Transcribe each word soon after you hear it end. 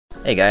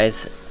Hey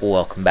guys,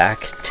 welcome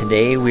back.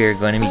 Today we are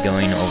going to be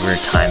going over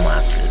time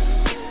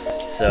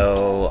lapses.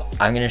 So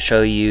I'm going to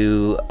show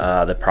you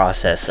the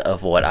process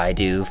of what I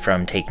do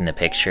from taking the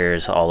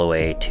pictures all the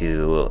way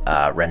to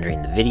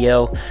rendering the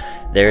video.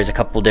 There's a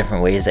couple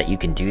different ways that you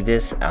can do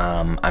this.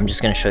 I'm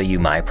just going to show you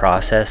my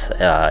process.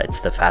 It's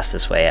the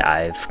fastest way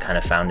I've kind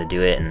of found to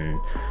do it, and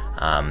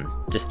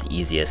just the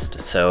easiest.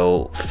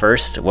 So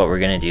first, what we're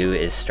going to do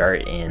is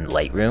start in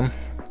Lightroom.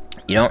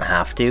 You don't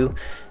have to,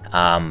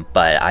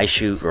 but I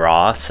shoot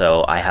raw,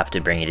 so I have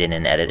to bring it in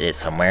and edit it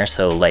somewhere.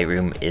 So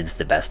Lightroom is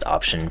the best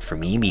option for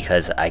me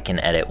because I can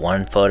edit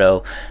one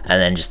photo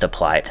and then just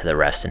apply it to the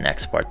rest and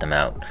export them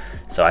out.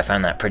 So I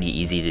find that pretty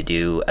easy to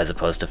do, as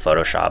opposed to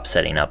Photoshop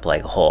setting up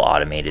like a whole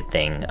automated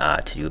thing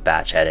to do a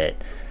batch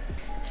edit.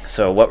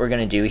 So what we're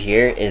going to do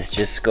here is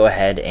just go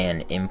ahead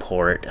and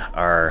import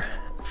our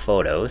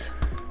photos.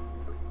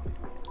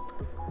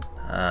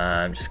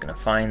 I'm just going to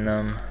find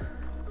them.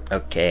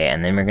 Okay,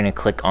 and then we're going to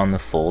click on the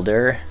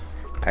folder.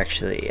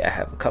 Actually, I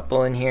have a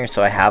couple in here,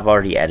 so I have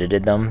already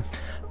edited them,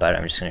 but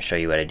I'm just going to show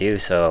you what I do.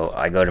 So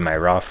I go to my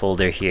raw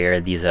folder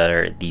here. These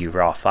are the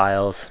raw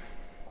files.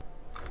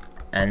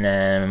 And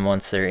then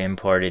once they're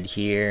imported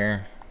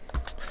here,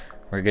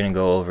 we're going to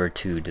go over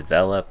to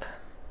develop.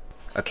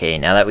 Okay,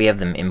 now that we have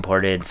them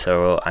imported,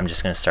 so I'm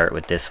just going to start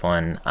with this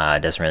one.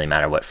 It doesn't really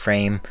matter what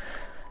frame.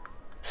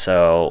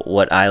 So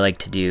what I like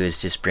to do is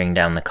just bring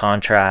down the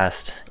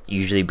contrast,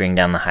 usually bring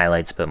down the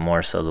highlights, but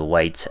more so the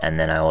whites, and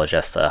then I will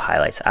adjust the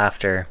highlights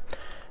after.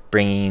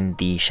 Bringing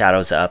the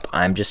shadows up,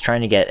 I'm just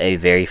trying to get a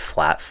very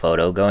flat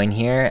photo going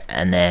here,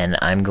 and then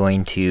I'm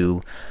going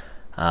to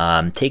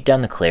take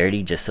down the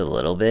clarity just a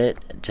little bit,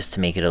 just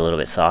to make it a little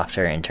bit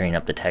softer, and turning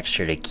up the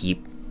texture to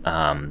keep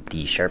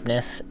the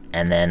sharpness,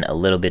 and then a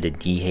little bit of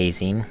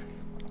dehazing.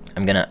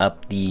 I'm gonna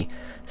up the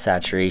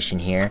saturation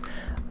here.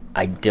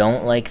 I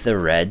don't like the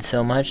red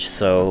so much,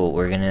 so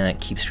we're gonna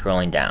keep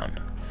scrolling down.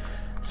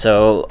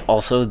 So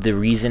also the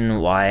reason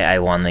why I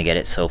want to get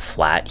it so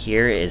flat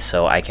here is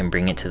so I can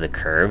bring it to the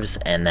curves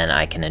and then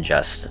I can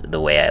adjust the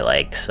way I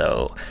like.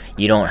 So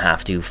you don't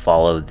have to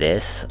follow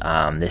this.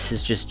 This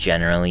is just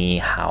generally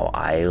how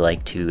I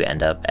like to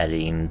end up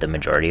editing the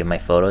majority of my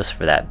photos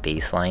for that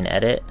baseline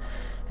edit,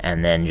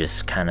 and then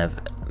just kind of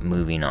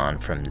moving on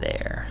from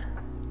there.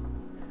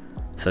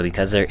 So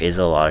because there is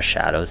a lot of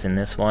shadows in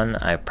this one,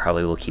 I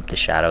probably will keep the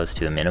shadows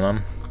to a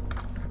minimum,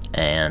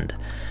 and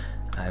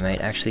I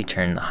might actually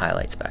turn the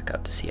highlights back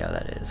up to see how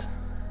that is.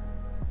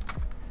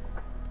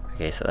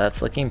 Okay, so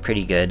that's looking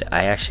pretty good.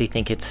 I actually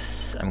think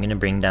I'm gonna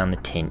bring down the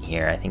tint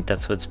here. I think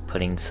that's what's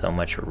putting so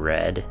much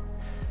red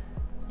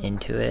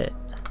into it.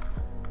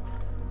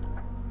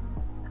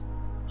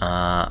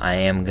 I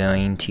am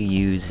going to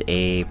use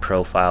a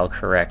profile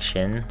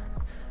correction.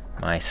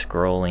 My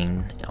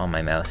scrolling on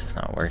my mouse is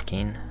not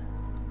working.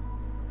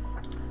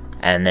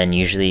 And then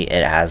usually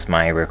it has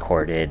my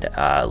recorded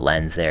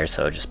lens there,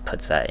 so it just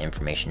puts that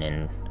information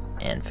in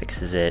and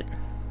fixes it.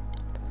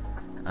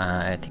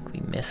 I think we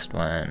missed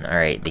one.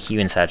 Alright, the hue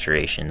and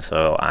saturation.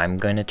 So I'm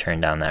going to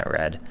turn down that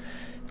red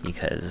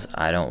because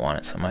I don't want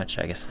it so much.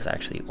 I guess it's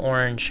actually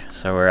orange.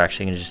 So we're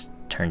actually going to just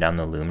turn down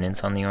the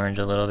luminance on the orange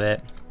a little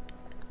bit.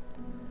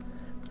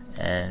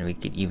 And we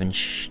could even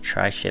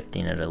try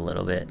shifting it a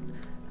little bit.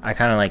 I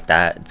kind of like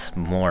that. It's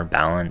more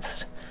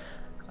balanced.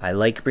 I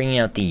like bringing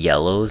out the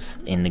yellows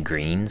in the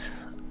greens,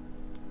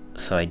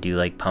 so I do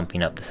like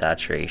pumping up the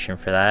saturation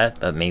for that,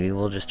 but maybe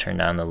we'll just turn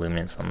down the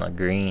luminance on the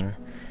green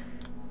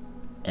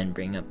and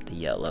bring up the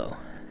yellow.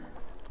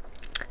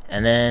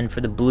 And then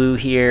for the blue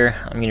here,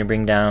 I'm going to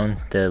bring down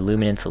the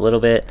luminance a little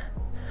bit.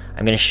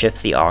 I'm going to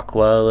shift the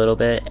aqua a little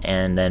bit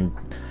and then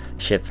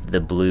shift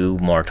the blue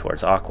more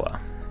towards aqua.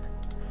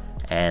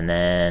 And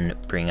then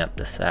bring up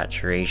the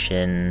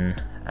saturation.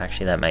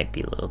 Actually, that might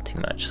be a little too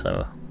much,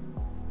 so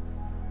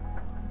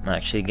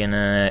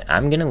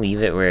I'm gonna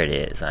leave it where it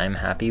is. I'm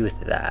happy with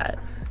that.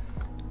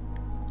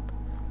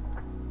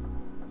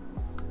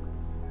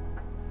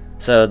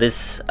 So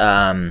this,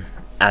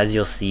 as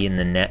you'll see in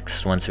the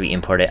next, once we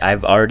import it,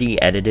 I've already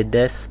edited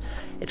this.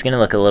 It's gonna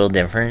look a little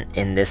different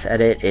in this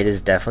edit. It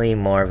is definitely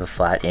more of a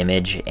flat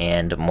image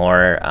and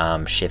more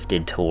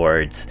shifted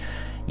towards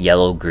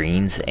yellow,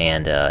 greens,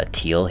 and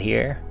teal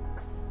here.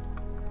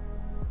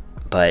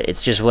 But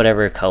it's just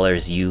whatever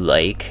colors you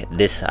like.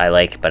 This I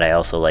like, but I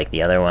also like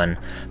the other one.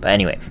 But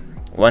anyway,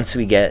 once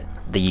we get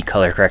the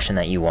color correction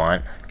that you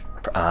want,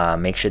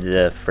 make sure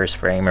the first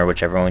frame or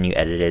whichever one you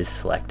edited is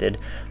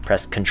selected.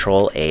 Press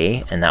Control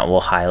A, and that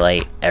will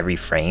highlight every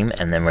frame,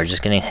 and then we're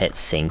just gonna hit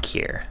sync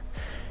here.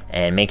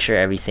 And make sure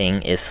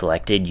everything is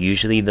selected.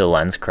 Usually the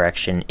lens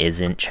correction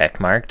isn't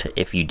check marked.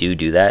 If you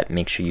do that,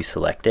 make sure you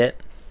select it.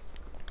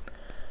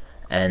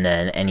 And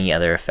then any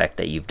other effect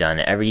that you've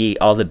done,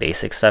 all the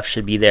basic stuff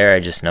should be there.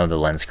 I just know the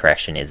lens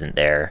correction isn't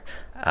there,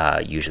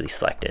 usually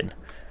selected.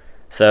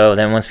 So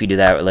then once we do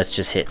that, let's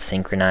just hit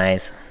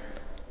synchronize.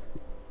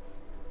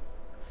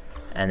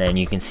 And then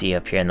you can see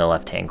up here in the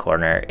left hand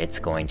corner, it's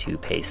going to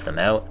paste them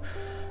out.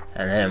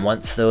 And then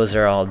once those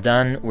are all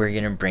done, we're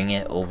gonna bring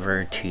it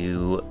over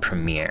to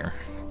Premiere.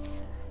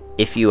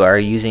 if you are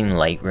using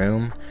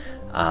Lightroom,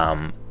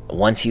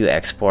 once you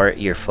export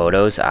your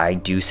photos, I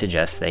do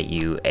suggest that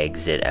you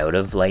exit out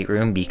of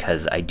Lightroom,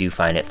 because I do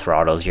find it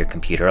throttles your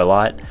computer a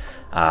lot.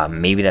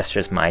 Maybe that's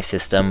just my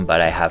system,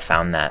 but I have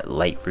found that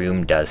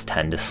Lightroom does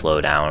tend to slow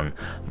down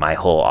my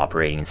whole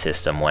operating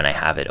system when I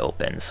have it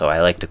open. So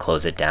I like to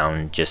close it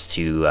down just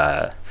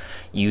to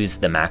use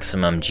the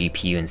maximum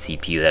GPU and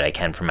CPU that I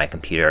can from my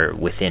computer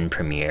within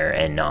Premiere,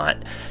 and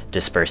not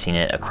dispersing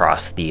it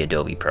across the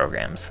Adobe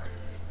programs.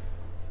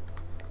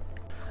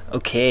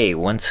 Okay,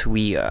 once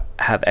we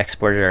have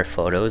exported our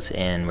photos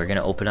and we're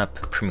gonna open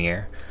up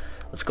Premiere,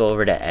 let's go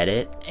over to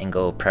Edit and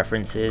go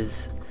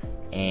Preferences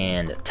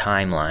and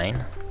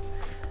Timeline.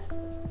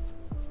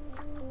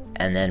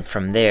 And then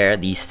from there,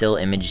 the still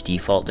image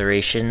default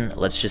duration,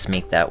 let's just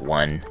make that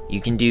 1.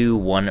 You can do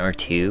 1 or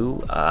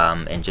 2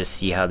 and just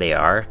see how they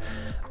are,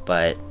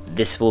 but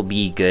this will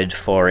be good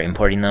for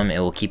importing them. It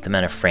will keep them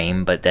at a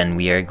frame, but then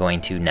we are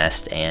going to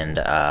nest and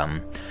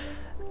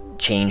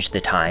change the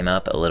time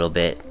up a little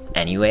bit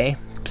anyway,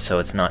 so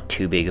it's not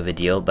too big of a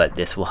deal, but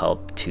this will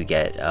help to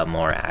get a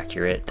more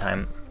accurate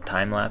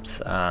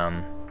time-lapse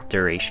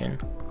duration.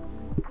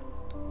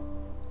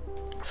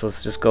 So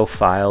let's just go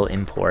File,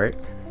 Import,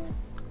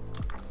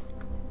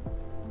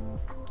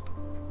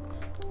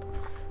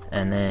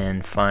 and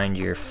then find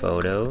your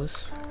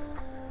photos.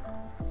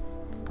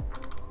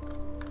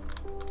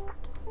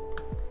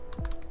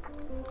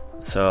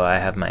 So I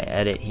have my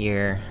edit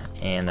here,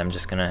 and I'm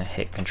just gonna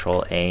hit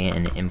Control A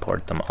and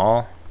import them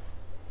all.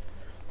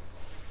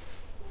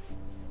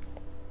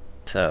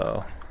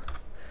 So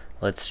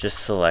let's just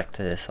select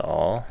this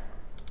all.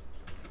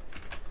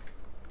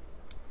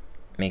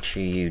 Make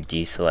sure you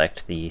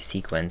deselect the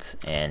sequence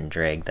and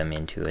drag them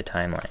into a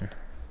timeline.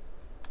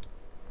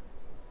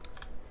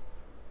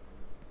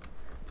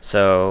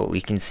 So we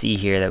can see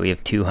here that we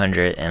have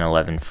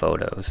 211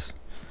 photos.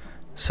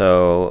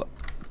 So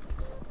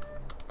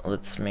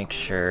let's make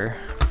sure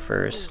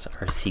first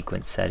our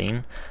sequence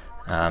setting.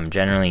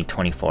 Generally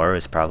 24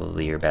 is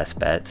probably your best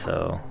bet,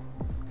 so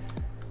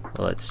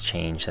let's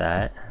change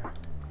that.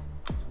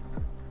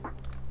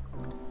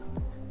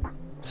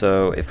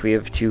 So if we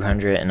have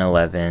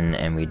 211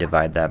 and we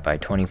divide that by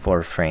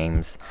 24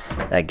 frames,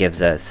 that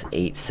gives us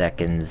 8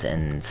 seconds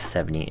and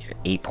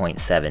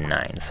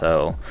 8.79.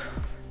 So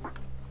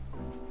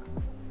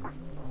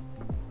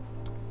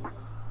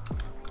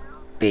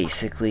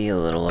basically a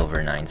little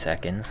over 9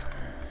 seconds.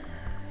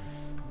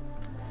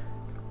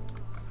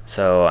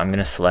 So I'm going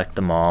to select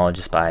them all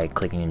just by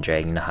clicking and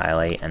dragging to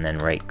highlight, and then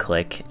right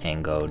click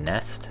and go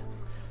nest.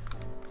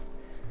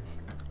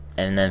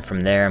 And then from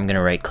there I'm going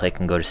to right click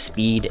and go to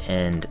speed,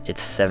 and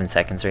it's 7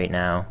 seconds right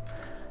now.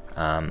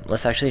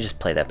 Let's actually just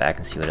play that back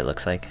and see what it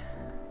looks like.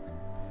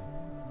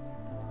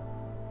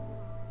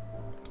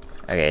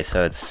 Okay,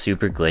 so it's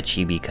super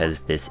glitchy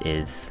because this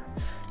is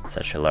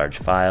such a large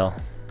file.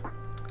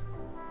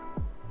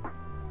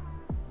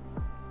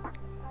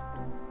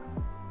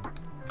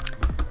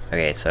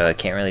 Okay, so I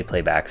can't really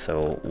play back,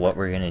 so what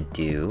we're gonna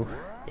do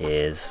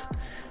is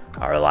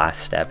our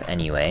last step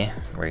anyway.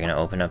 We're gonna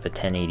open up a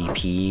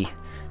 1080p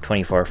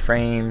 24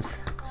 frames,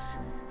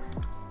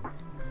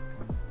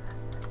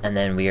 and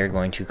then we are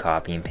going to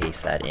copy and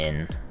paste that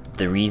in.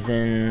 The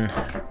reason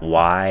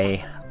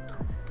why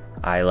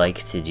I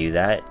like to do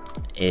that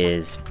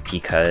is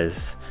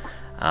because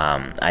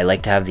I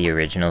like to have the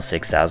original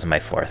 6000 by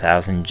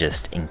 4000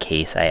 just in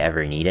case I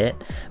ever need it,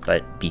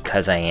 but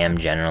because I am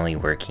generally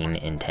working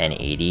in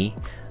 1080,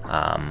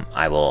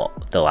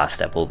 the last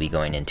step will be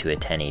going into a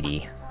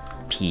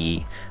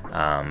 1080p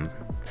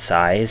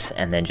size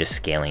and then just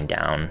scaling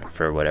down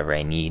for whatever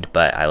I need,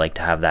 but I like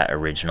to have that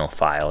original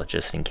file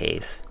just in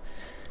case.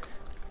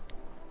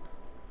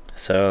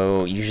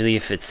 So usually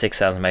if it's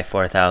 6000 by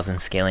 4000,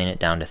 scaling it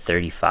down to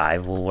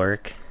 35 will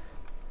work.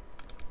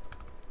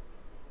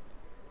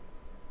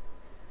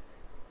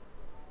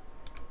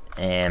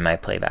 And my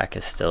playback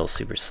is still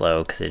super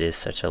slow because it is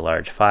such a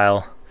large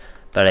file,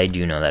 but I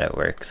do know that it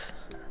works.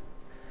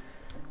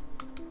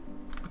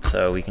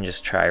 So we can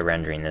just try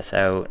rendering this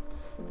out,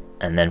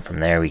 and then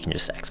from there we can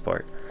just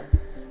export.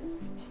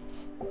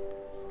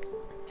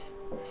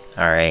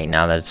 Alright,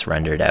 now that it's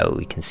rendered out,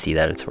 we can see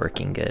that it's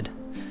working good.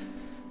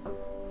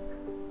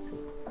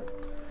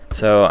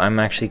 So I'm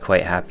actually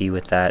quite happy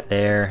with that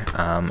there.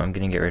 I'm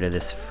gonna get rid of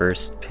this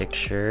first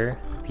picture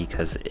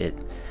because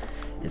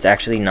it's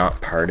actually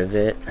not part of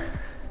it.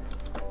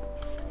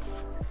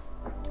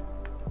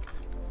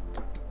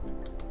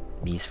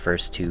 These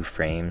first 2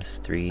 frames,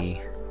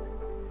 3.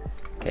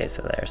 Okay,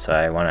 so there. So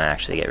I want to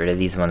actually get rid of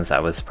these ones.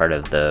 That was part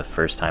of the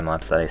first time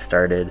lapse that I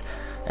started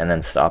and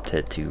then stopped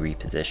it to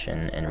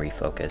reposition and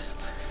refocus.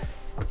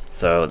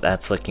 So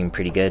that's looking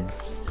pretty good.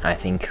 I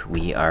think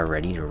we are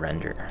ready to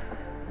render.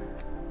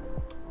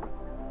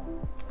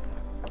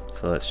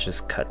 So let's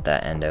just cut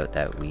that end out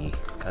that we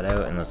cut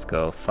out, and let's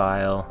go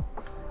File,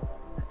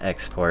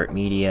 Export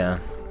Media.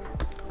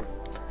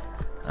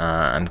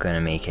 I'm going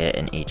to make it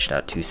an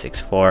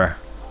H.264,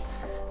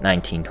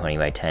 1920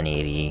 by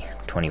 1080,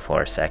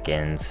 24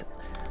 seconds.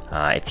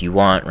 If you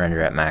want,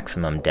 render at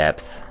maximum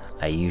depth.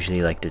 I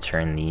usually like to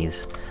turn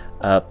these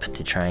up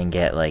to try and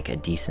get like a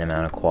decent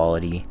amount of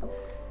quality.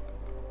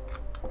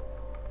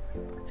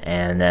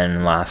 And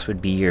then last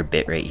would be your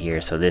bitrate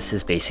here. So this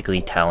is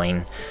basically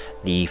telling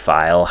the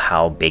file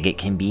how big it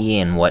can be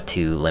and what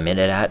to limit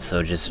it at.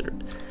 So just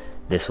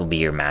this will be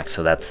your max,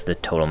 so that's the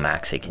total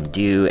max it can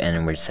do,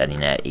 and we're setting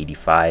it at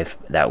 85.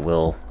 That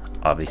will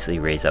obviously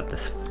raise up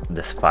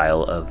this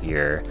file of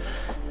your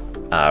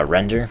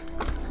render,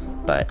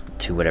 but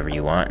to whatever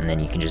you want, and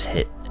then you can just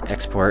hit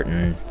export,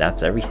 and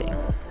that's everything.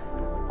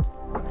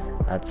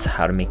 That's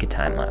how to make a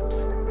time lapse.